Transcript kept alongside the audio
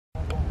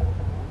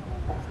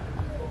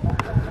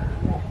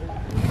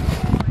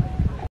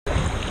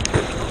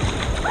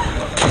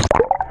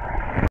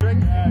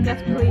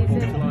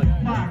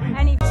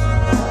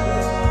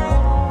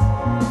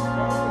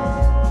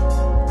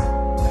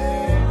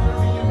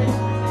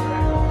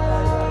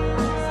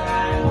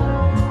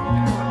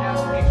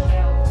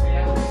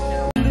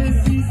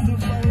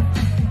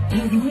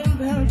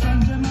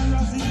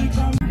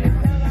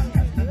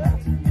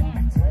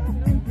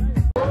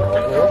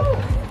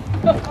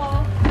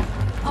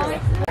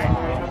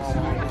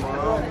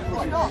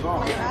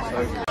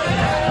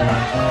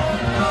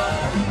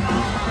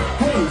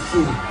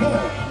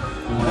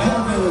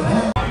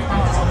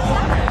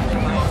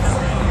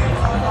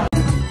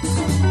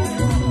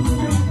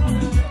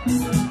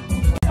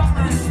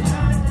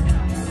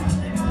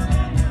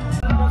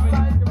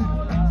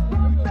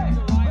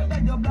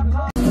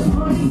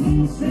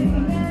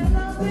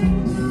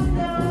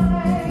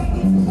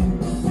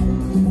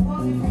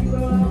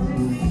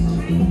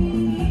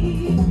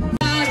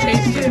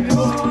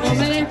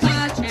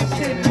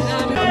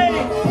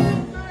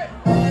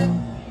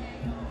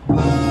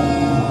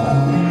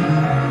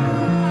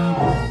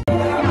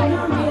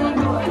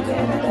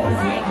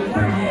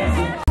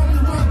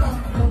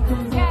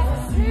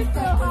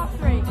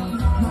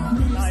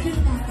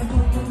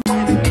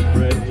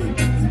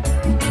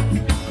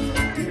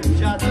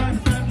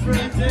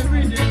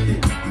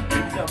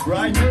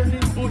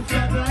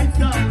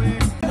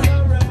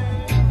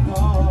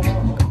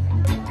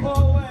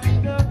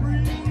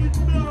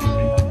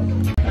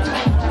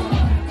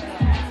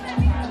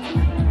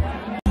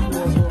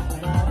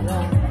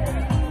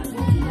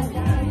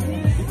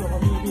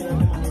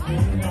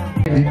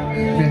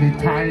Many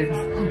times,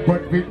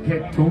 but we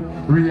get to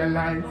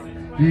realize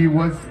he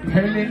was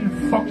telling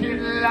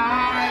fucking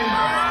lies.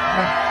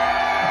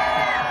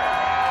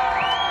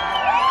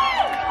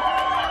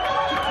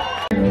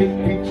 Big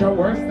picture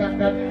worse than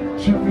that.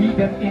 She read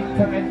them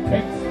internet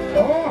text.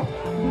 Oh,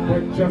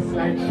 but just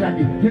like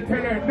Shaggy, you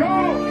tell her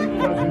no, it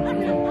wasn't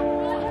him.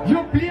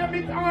 You blame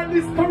it on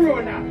this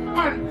corona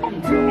and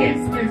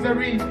it's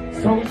misery.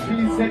 So she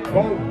said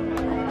go.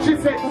 She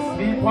said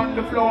sleep on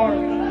the floor.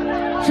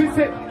 She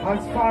said,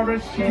 as far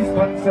as she's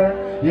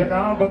concerned, you're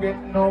not gonna get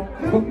no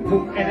poop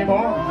poop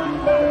anymore.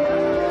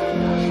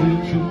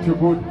 She treat you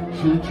good,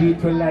 she treat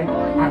you like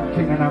a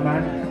king and a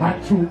man.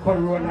 And through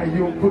corona,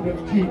 you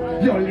couldn't keep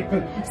your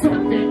little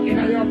something in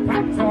your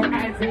pants. So I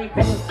say,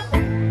 go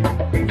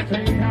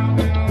straight down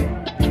below.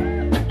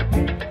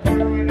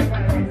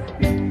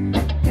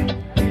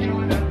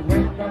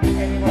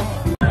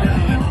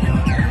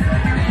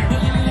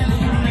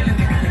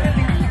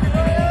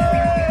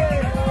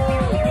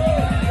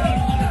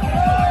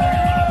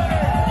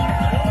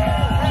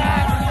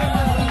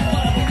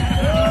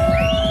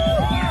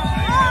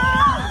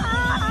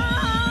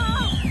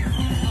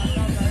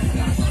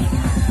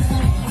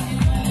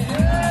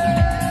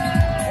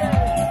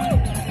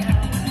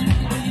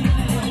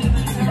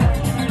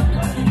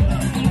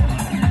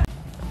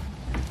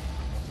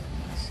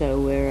 So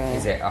we're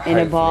in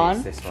a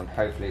barn, this one.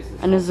 Hopefully it's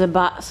this and there's a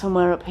bat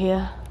somewhere up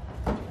here.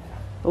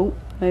 Oh,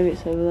 maybe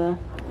it's over there.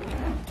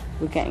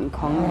 We're getting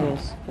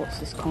congas. What's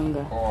this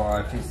conga? Oh,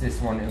 if it's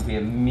this one, it'll be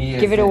amazing.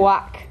 Give it a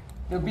whack.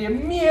 It'll be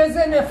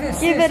amazing if it's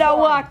Give this it a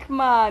one. whack,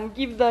 man.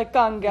 Give the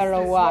conga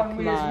a whack,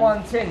 man.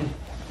 Wanting.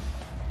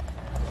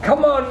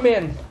 Come on,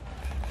 man.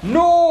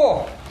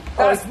 No,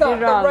 that's not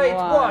the right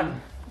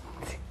one.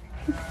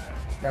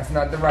 That's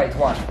not the right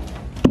one.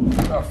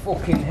 Oh,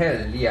 fucking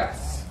hell,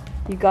 yes.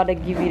 You gotta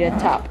give it a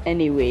tap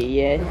anyway,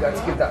 yeah? You got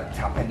to give that a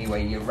tap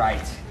anyway, you're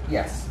right.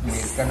 Yes,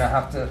 we're gonna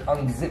have to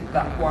unzip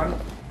that one.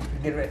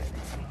 Get it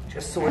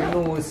just so it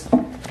knows.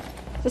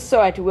 Just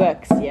so it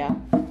works, yeah?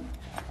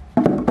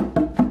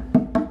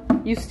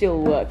 You still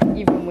work,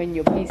 even when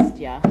you're pissed,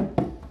 yeah?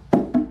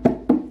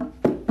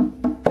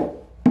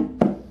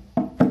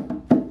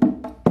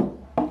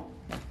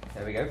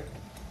 There we go.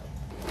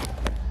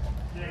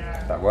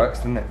 That works,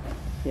 doesn't it?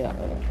 Yeah.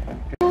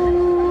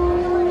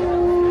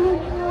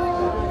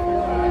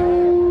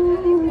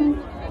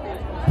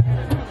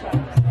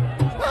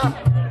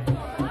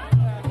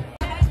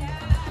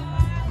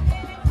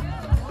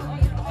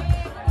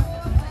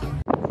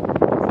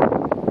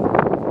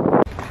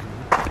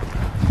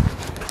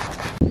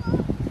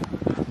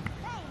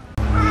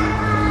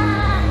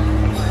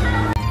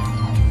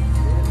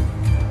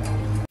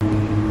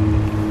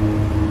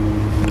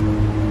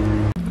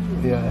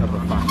 Yeah,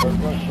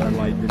 I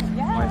like this.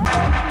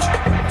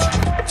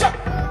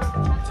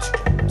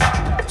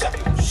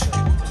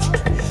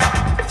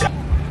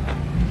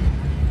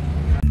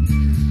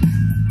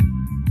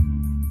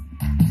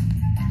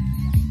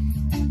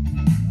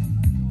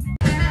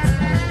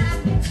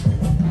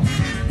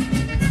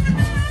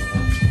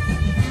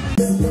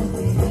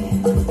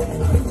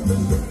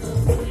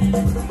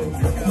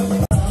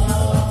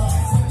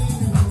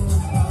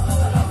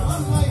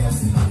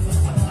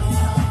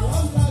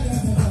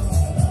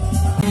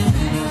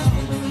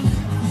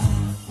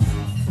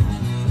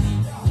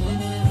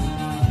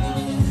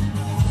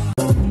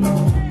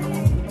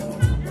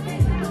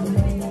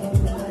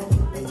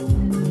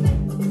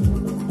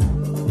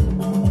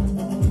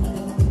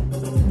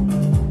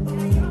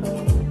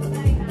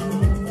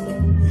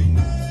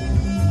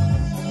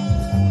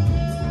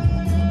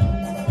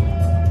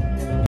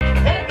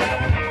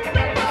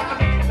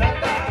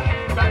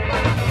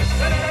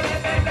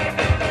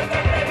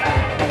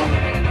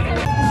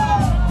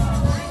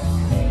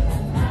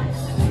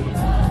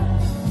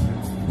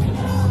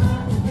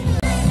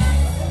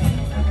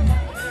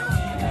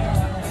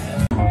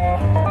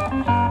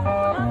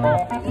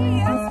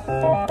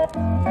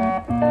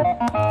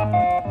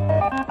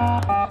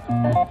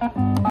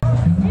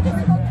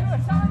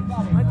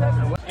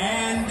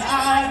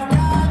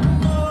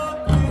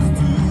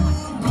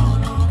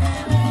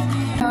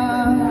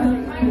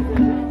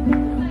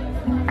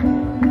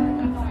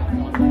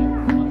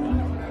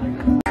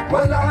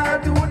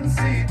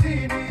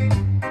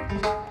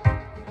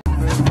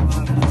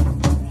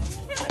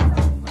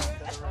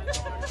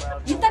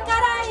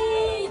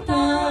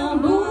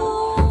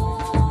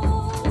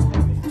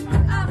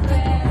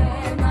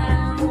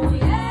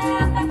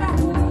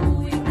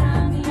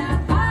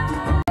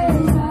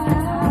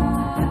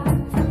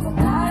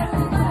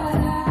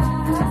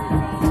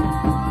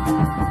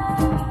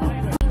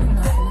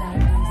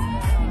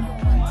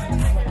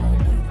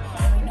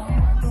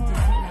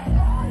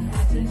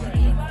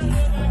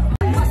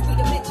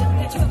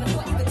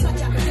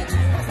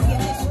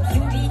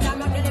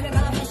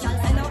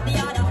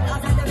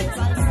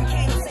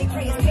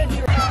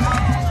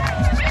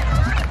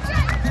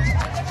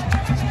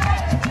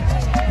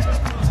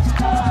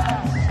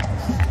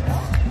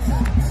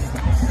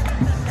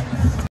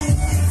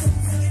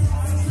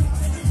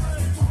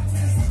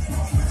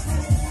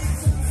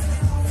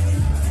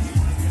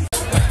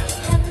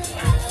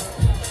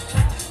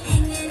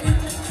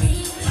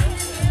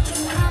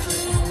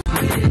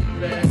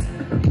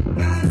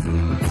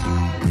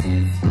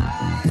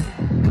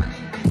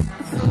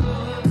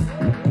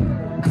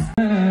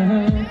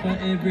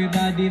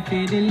 Everybody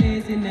feeling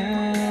lazy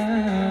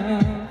now.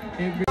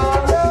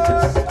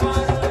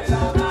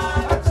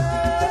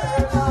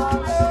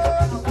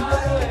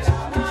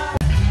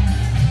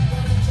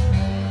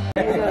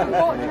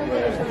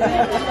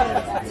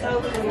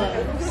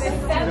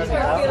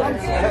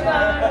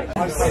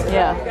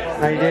 Yeah.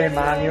 How you doing,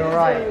 man? You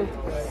alright?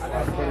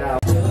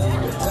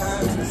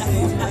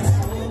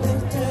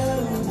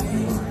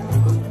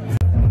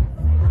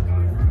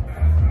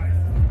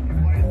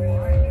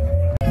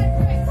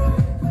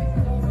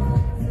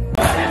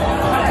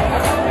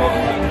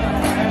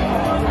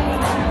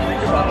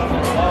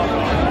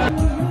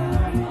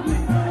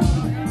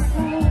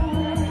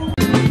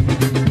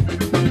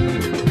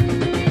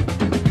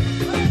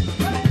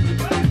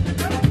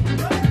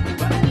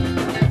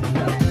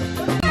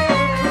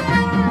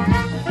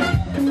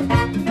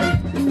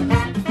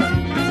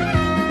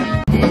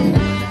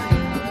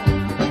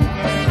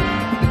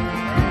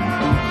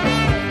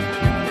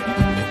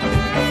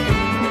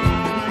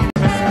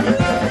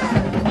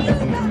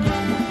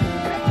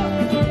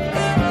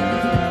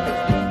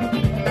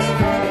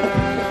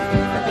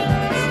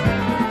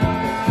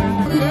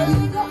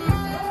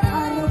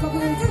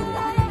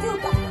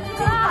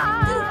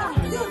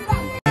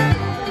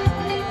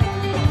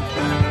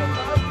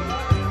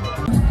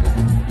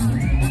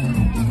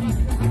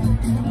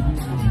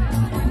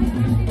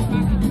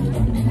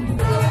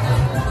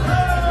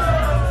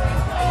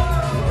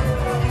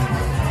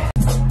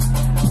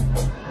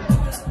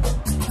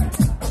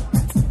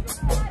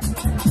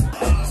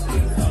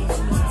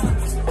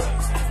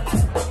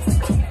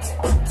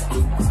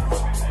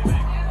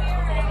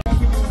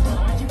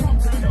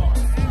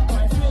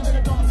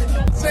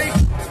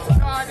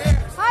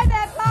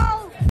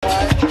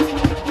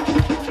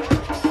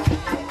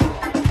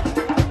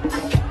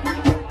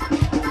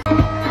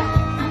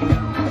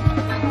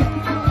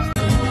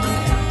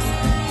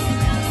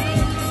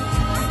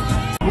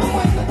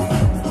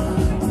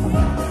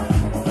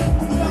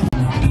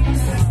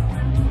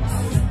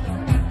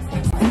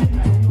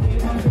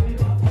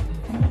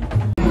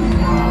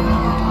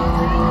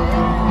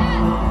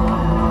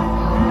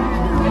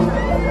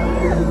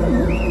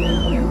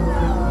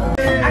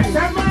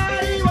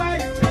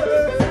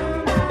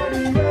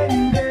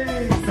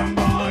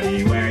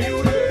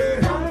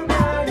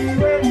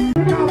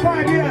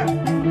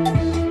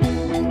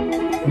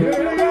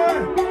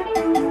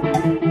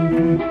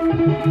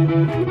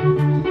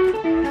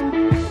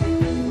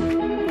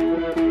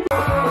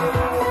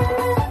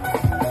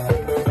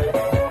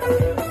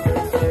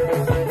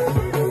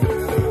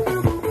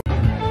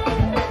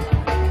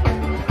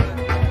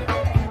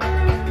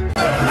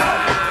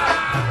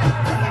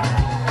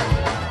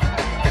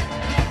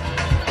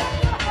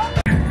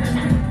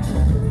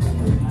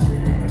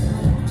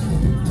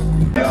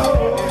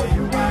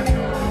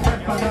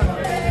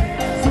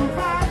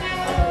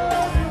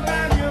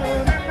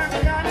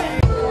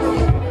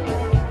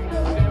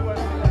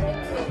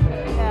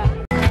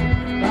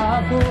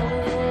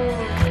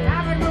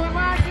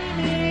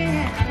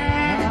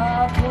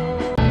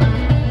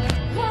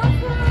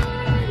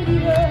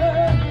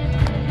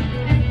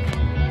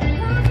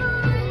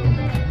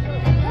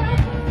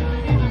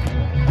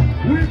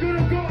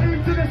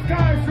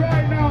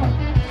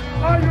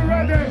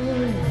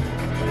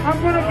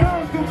 I'm gonna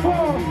count to 4,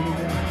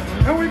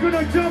 and we're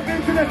gonna jump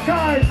into the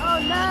sky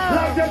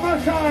like the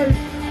Messiah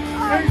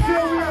and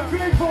say we are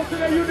grateful to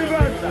the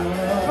universe.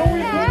 And we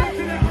go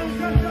into the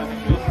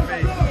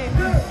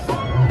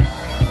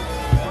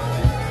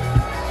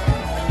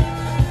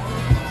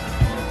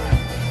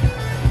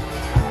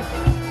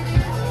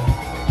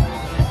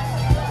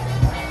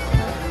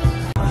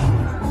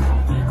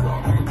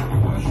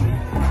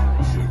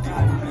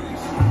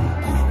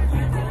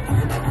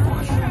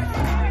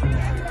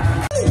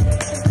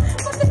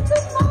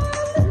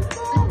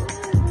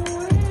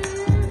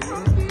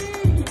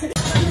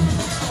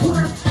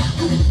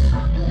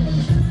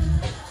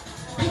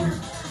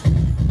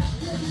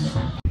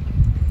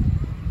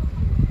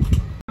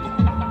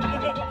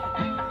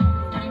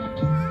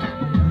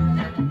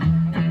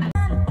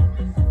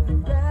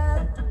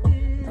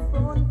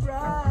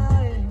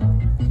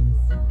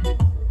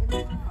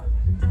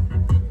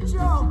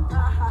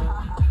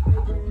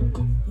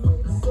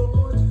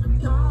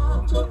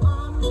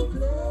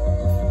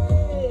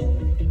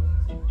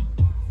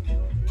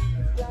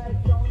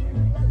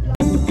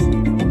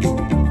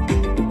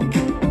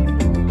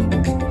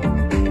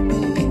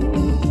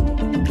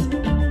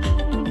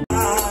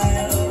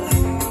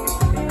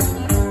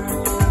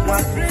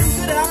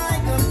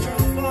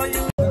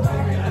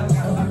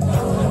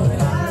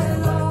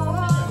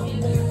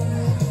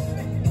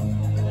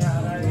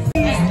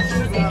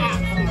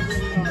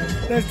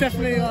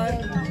definitely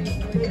like.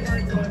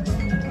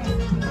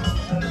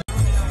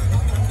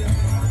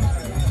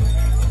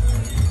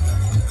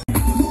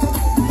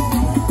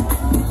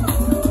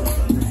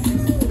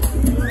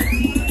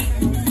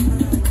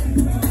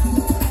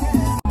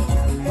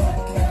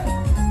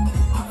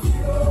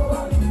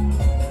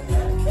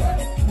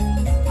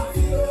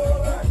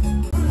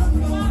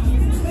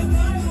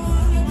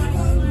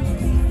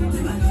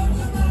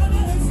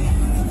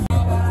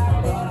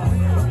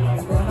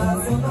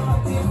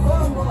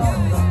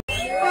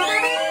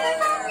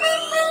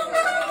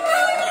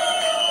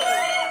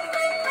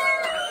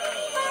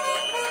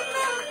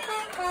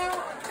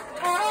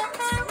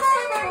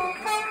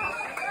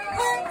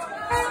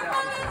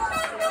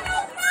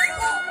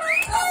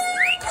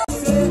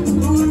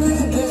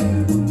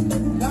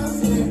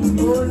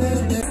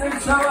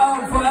 Shout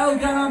out for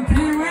Elgan and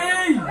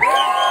Pee-wee!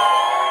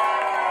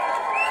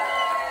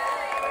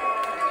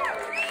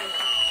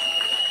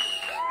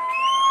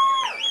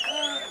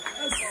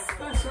 A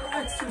special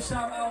extra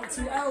shout out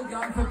to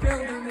Elgan for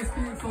building this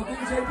beautiful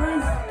DJ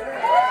booth.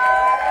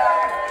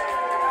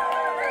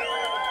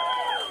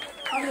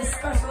 And a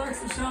special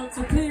extra shout out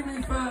to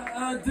Pee-wee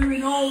for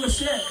doing all the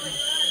shit.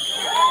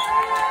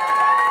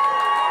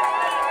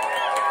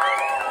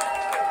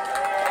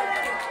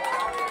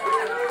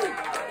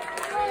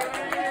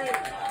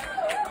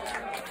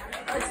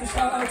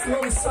 Shout out to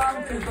all the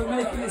sound crew for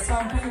making it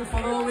sound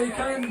beautiful all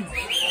weekend.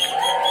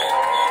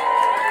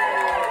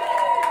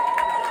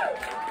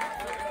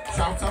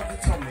 Shout out to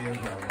Tommy as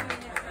well.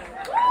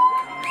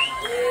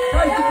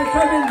 Thank you for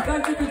coming,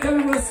 thank you for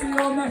coming. We'll see you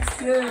all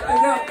next year. Big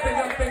up, big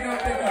up, big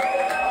up, big up.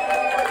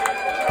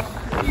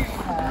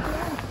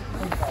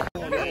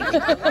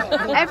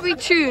 Every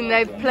tune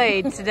they've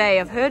played today,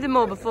 I've heard them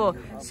all before.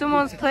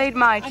 Someone's played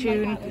my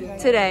tune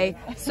today.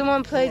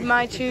 Someone played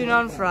my tune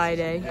on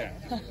Friday.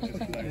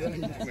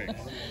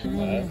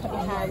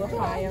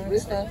 Fire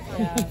and stuff.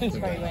 Yeah, it's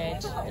very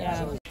weird.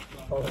 Yeah.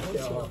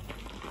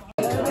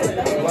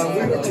 Well,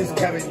 we were just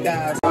coming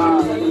down.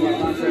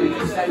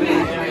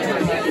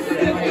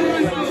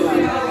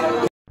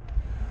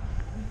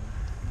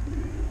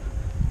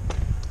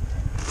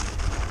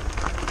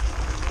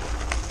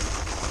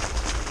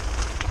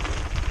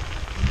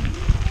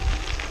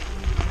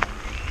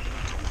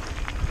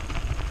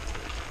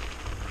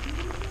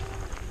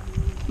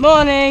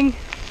 Morning.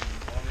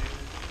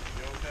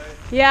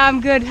 Yeah,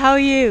 I'm good. How are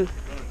you?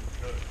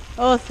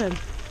 Awesome.